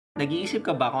Nag-iisip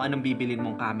ka ba kung anong bibilin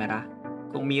mong camera?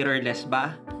 Kung mirrorless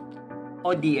ba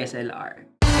o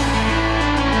DSLR?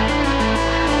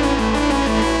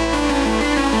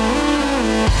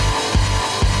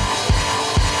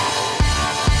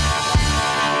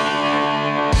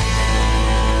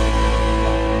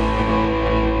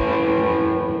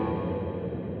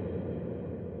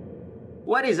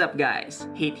 What is up guys?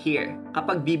 Hate here.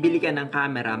 Kapag bibili ka ng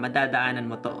camera, madadaanan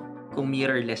mo to. Kung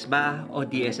mirrorless ba o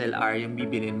DSLR yung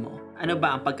bibilin mo. Ano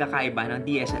ba ang pagkakaiba ng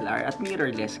DSLR at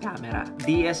mirrorless camera?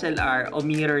 DSLR o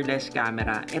mirrorless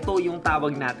camera, ito yung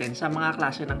tawag natin sa mga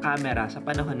klase ng camera sa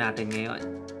panahon natin ngayon.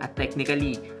 At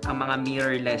technically, ang mga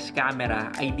mirrorless camera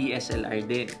ay DSLR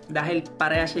din. Dahil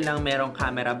pareha silang merong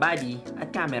camera body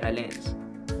at camera lens.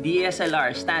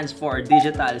 DSLR stands for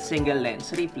Digital Single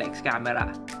Lens Reflex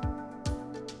Camera.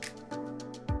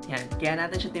 Yan. Kaya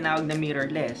natin siya tinawag na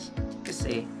mirrorless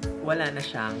kasi wala na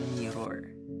siyang mirror.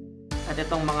 At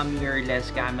itong mga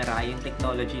mirrorless camera, yung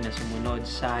technology na sumunod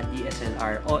sa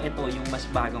DSLR o ito yung mas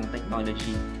bagong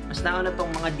technology. Mas nauna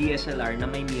tong mga DSLR na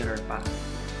may mirror pa.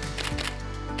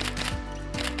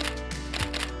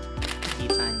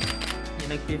 Kita niyo. Yung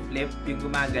nag-flip, yung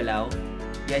gumagalaw,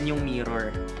 yan yung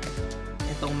mirror.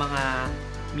 Itong mga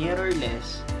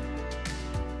mirrorless,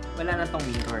 wala na tong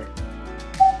mirror.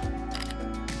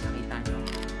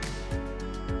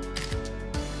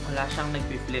 Wala siyang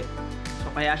nag-flip.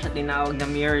 So kaya siya tinawag na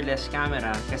mirrorless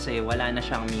camera kasi wala na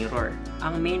siyang mirror.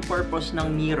 Ang main purpose ng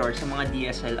mirror sa mga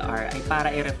DSLR ay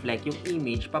para i-reflect yung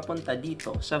image papunta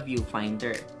dito sa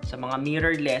viewfinder. Sa mga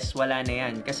mirrorless, wala na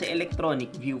yan kasi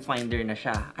electronic viewfinder na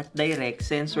siya at direct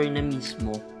sensor na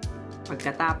mismo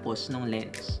pagkatapos ng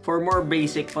lens. For more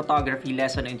basic photography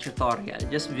lesson and tutorial,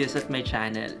 just visit my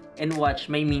channel and watch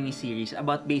my mini-series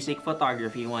about Basic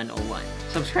Photography 101.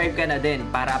 Subscribe ka na din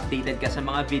para updated ka sa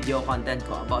mga video content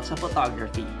ko about sa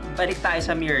photography. Balik tayo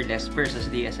sa mirrorless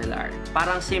versus DSLR.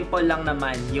 Parang simple lang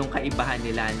naman yung kaibahan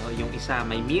nila, no? Yung isa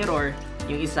may mirror,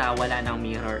 yung isa wala ng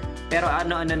mirror. Pero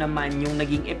ano-ano naman yung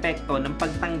naging epekto ng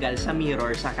pagtanggal sa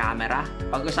mirror sa camera?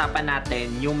 Pag-usapan natin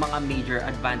yung mga major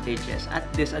advantages at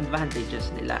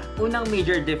disadvantages nila. Unang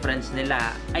major difference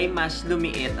nila ay mas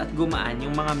lumiit at gumaan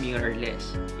yung mga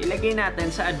mirrorless. Ilagay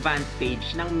natin sa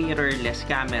advantage ng mirrorless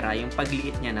camera yung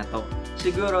pagliit niya na to.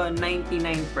 Siguro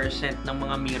 99% ng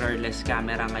mga mirrorless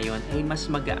camera ngayon ay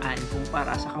mas magaan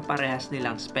kumpara sa kaparehas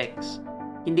nilang specs.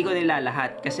 Hindi ko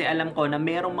nilalahat kasi alam ko na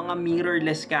merong mga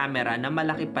mirrorless camera na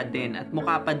malaki pa din at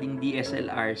mukha pa ding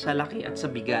DSLR sa laki at sa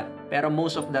bigat. Pero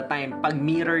most of the time, pag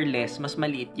mirrorless, mas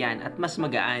maliit yan at mas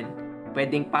magaan.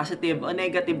 Pwedeng positive o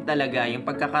negative talaga yung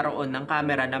pagkakaroon ng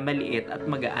camera na maliit at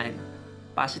magaan.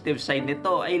 Positive side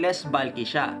nito ay less bulky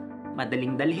siya.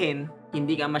 Madaling dalhin,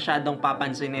 hindi ka masyadong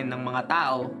papansinin ng mga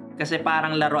tao kasi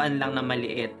parang laruan lang na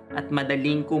maliit at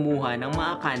madaling kumuha ng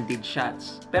mga candid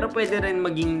shots. Pero pwede rin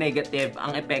maging negative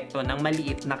ang epekto ng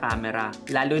maliit na camera,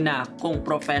 lalo na kung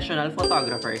professional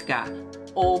photographer ka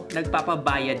o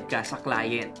nagpapabayad ka sa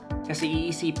client. Kasi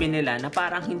iisipin nila na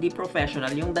parang hindi professional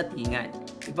yung datingan.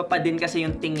 Iba pa din kasi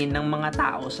yung tingin ng mga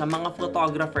tao sa mga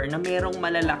photographer na merong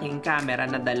malalaking camera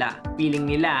na dala. Feeling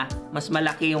nila, mas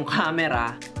malaki yung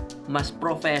camera, mas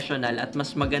professional at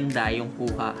mas maganda yung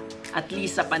kuha. At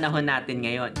least sa panahon natin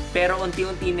ngayon. Pero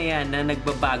unti-unti na yan na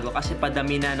nagbabago kasi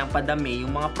padami na ng padami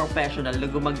yung mga professional na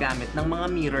gumagamit ng mga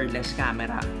mirrorless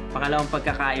camera. Pangalawang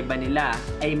pagkakaiba nila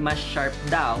ay mas sharp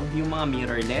daw yung mga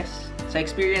mirrorless. Sa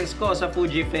experience ko sa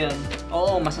Fujifilm,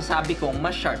 oo, masasabi kong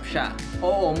mas sharp siya.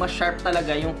 Oo, mas sharp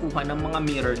talaga yung kuha ng mga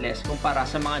mirrorless kumpara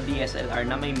sa mga DSLR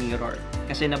na may mirror.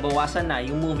 Kasi nabawasan na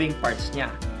yung moving parts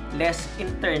niya. Less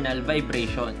internal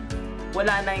vibration.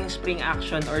 Wala na yung spring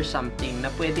action or something na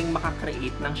pwedeng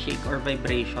makakreate ng shake or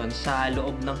vibration sa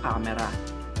loob ng camera.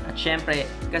 At syempre,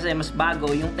 kasi mas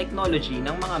bago yung technology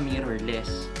ng mga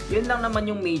mirrorless. Yun lang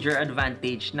naman yung major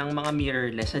advantage ng mga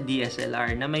mirrorless sa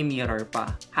DSLR na may mirror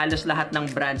pa. Halos lahat ng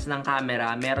brands ng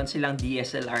camera, meron silang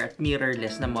DSLR at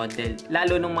mirrorless na model.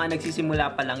 Lalo nung mga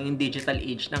nagsisimula pa lang yung digital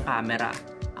age ng camera.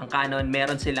 Ang Canon,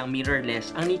 meron silang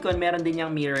mirrorless. Ang Nikon, meron din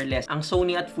yung mirrorless. Ang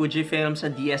Sony at Fujifilm sa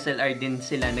DSLR din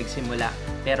sila nagsimula.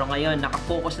 Pero ngayon,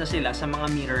 nakafocus na sila sa mga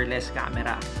mirrorless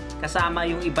camera. Kasama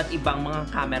yung iba't ibang mga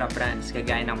camera brands,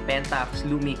 kagaya ng Pentax,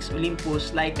 Lumix,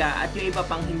 Olympus, Leica, at yung iba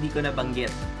pang hindi ko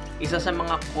nabanggit. Isa sa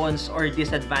mga cons or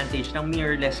disadvantage ng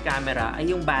mirrorless camera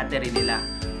ay yung battery nila.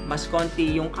 Mas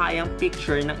konti yung kayang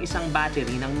picture ng isang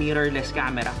battery ng mirrorless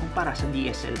camera kumpara sa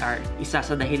DSLR. Isa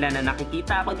sa dahilan na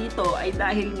nakikita ko dito ay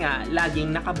dahil nga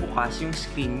laging nakabukas yung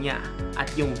screen niya at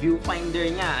yung viewfinder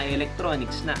niya ay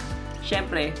electronics na.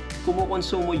 Syempre,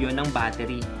 kumukonsumo yun ng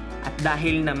battery. At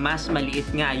dahil na mas maliit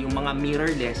nga yung mga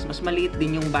mirrorless, mas maliit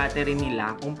din yung battery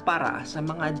nila kumpara sa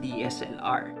mga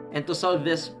DSLR. And to solve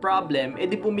this problem,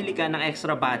 edi bumili ka ng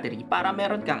extra battery para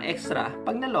meron kang extra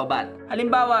pag nalobat.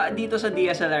 Halimbawa, dito sa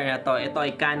DSLR na to, ito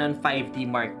ay Canon 5D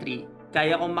Mark III.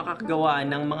 Kaya kong makakagawa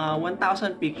ng mga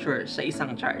 1,000 pictures sa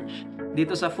isang charge.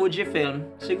 Dito sa Fujifilm,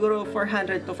 siguro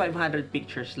 400 to 500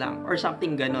 pictures lang or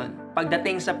something ganon.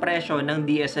 Pagdating sa presyo ng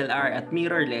DSLR at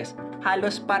mirrorless,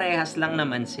 halos parehas lang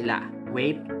naman sila.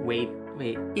 Wait.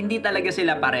 Hindi talaga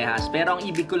sila parehas, pero ang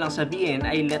ibig ko lang sabihin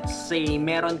ay let's say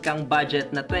meron kang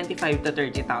budget na 25 to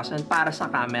 30,000 para sa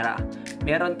camera.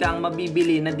 Meron kang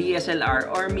mabibili na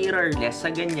DSLR or mirrorless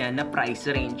sa ganyan na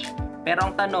price range. Pero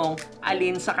ang tanong,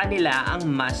 alin sa kanila ang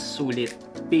mas sulit?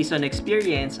 Based on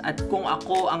experience at kung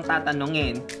ako ang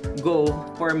tatanungin, go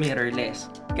for mirrorless.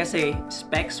 Kasi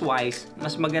specs-wise,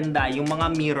 mas maganda yung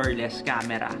mga mirrorless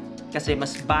camera. Kasi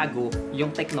mas bago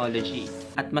yung technology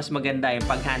at mas maganda yung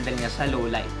pag-handle niya sa low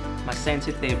light. Mas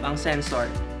sensitive ang sensor,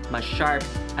 mas sharp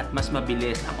at mas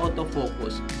mabilis ang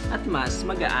autofocus at mas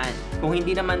magaan. Kung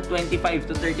hindi naman 25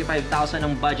 to 35,000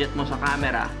 ang budget mo sa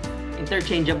camera,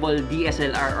 interchangeable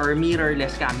DSLR or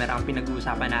mirrorless camera ang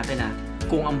pinag-uusapan natin ha.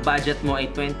 Kung ang budget mo ay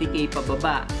 20k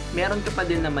pababa, meron ka pa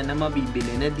din naman na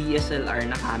mabibili na DSLR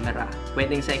na camera.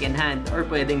 Pwedeng second hand or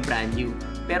pwedeng brand new.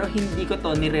 Pero hindi ko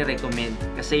to nire-recommend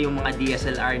kasi yung mga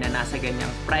DSLR na nasa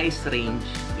ganyang price range,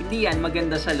 hindi yan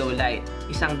maganda sa low light.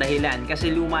 Isang dahilan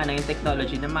kasi luma na yung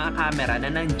technology ng mga camera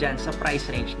na nandyan sa price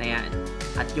range na yan.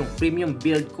 At yung premium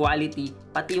build quality,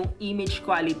 pati yung image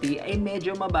quality ay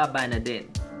medyo mababa na din.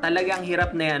 Talagang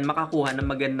hirap na yan makakuha ng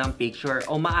magandang picture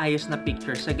o maayos na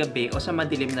picture sa gabi o sa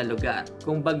madilim na lugar.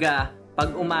 Kumbaga,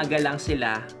 pag umaga lang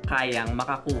sila, kayang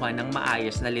makakuha ng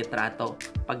maayos na litrato.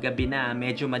 Pag gabi na,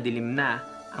 medyo madilim na,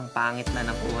 ang pangit na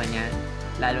ng kuha niyan.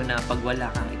 Lalo na pag wala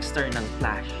kang external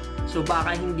flash. So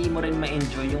baka hindi mo rin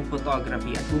ma-enjoy yung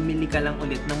photography at bumili ka lang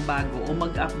ulit ng bago o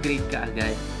mag-upgrade ka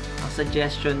agad. Ang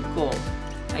suggestion ko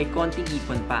ay konting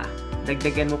ipon pa.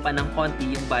 Dagdagan mo pa ng konti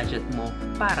yung budget mo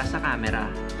para sa camera.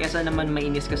 Kesa naman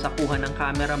mainis ka sa kuha ng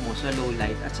camera mo sa low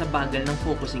light at sa bagal ng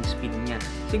focusing speed niya.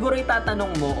 Siguro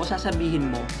itatanong mo o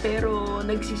sasabihin mo, pero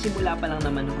nagsisimula pa lang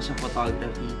naman ako sa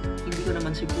photography. Hindi ko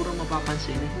naman siguro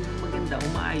mapapansin na hindi maganda o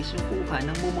maayos yung kuha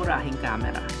ng mumurahing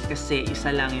camera. Kasi isa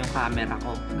lang yung camera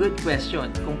ko. Good question.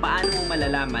 Kung paano mo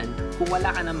malalaman kung wala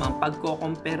ka namang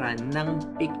pagkokomperan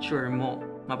ng picture mo,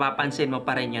 mapapansin mo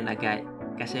pa rin yan agad.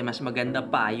 Kasi mas maganda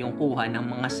pa yung kuha ng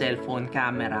mga cellphone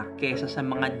camera kesa sa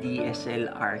mga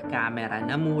DSLR camera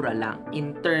na mura lang.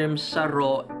 In terms sa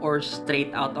raw or straight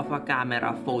out of a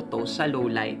camera photo sa low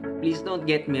light, please don't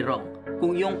get me wrong.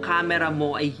 Kung yung camera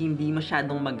mo ay hindi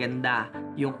masyadong maganda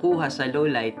yung kuha sa low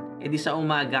light, edi sa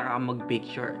umaga ka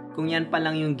mag-picture. Kung yan pa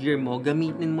lang yung gear mo,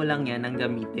 gamitin mo lang yan ng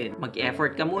gamitin.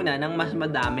 Mag-effort ka muna ng mas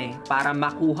madami para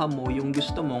makuha mo yung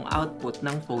gusto mong output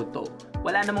ng photo.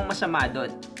 Wala namang masama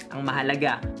doon. Ang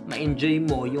mahalaga, ma-enjoy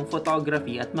mo yung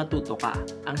photography at matuto ka.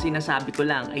 Ang sinasabi ko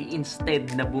lang ay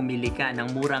instead na bumili ka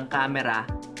ng murang camera,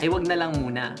 ay wag na lang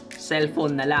muna.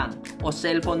 Cellphone na lang o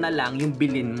cellphone na lang yung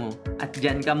bilin mo. At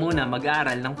dyan ka muna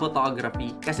mag-aral ng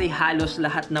photography. Kasi halos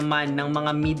lahat naman ng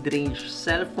mga mid-range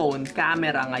cellphone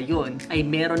camera ngayon ay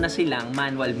meron na silang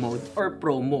manual mode or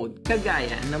pro mode.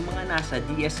 Kagaya ng mga nasa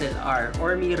DSLR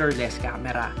or mirrorless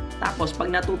camera. Tapos pag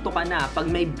natuto ka na, pag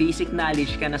may basic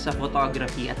knowledge ka na sa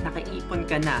photography at nakaipon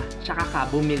ka na, tsaka ka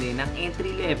bumili ng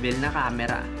entry level na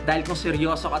camera. Dahil kung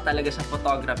seryoso ka talaga sa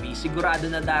photography, sigurado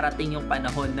na darating yung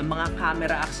panahon ng mga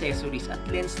camera accessories at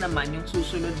lens naman yung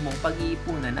susunod mong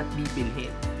pag-iipunan at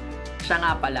bibilhin. Siya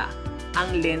nga pala,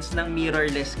 ang lens ng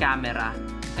mirrorless camera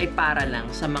ay para lang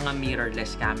sa mga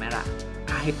mirrorless camera.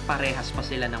 Kahit parehas pa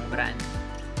sila ng brand.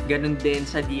 Ganun din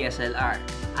sa DSLR.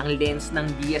 Ang lens ng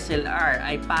DSLR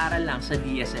ay para lang sa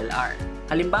DSLR.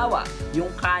 Halimbawa,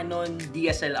 yung Canon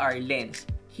DSLR lens,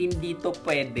 hindi to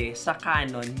pwede sa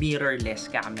Canon mirrorless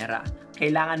camera.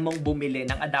 Kailangan mong bumili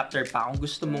ng adapter pa kung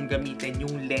gusto mong gamitin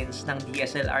yung lens ng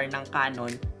DSLR ng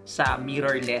Canon sa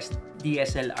mirrorless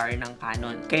DSLR ng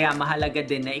Canon. Kaya mahalaga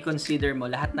din na i-consider mo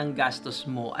lahat ng gastos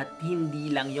mo at hindi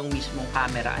lang yung mismong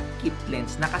camera at kit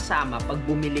lens na kasama pag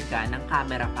bumili ka ng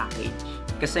camera package.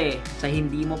 Kasi sa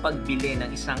hindi mo pagbili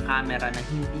ng isang camera na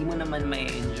hindi mo naman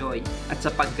ma-enjoy at sa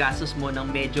paggastos mo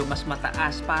ng medyo mas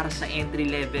mataas para sa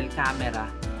entry-level camera,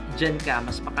 dyan ka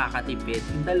mas makakatipid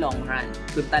in the long run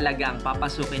kung talagang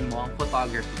papasukin mo ang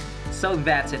photography. So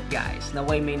that's it guys.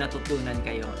 Naway may natutunan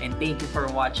kayo and thank you for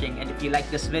watching, and if you like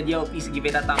this video, please give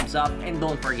it a thumbs up and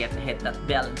don't forget to hit that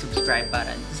bell and subscribe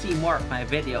button to see more of my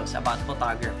videos about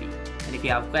photography. And if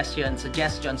you have questions,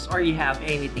 suggestions, or you have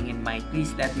anything in mind,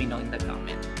 please let me know in the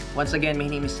comment. Once again, my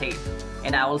name is Hayden.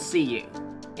 And I will see you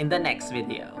in the next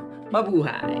video.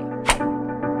 Mabuhay!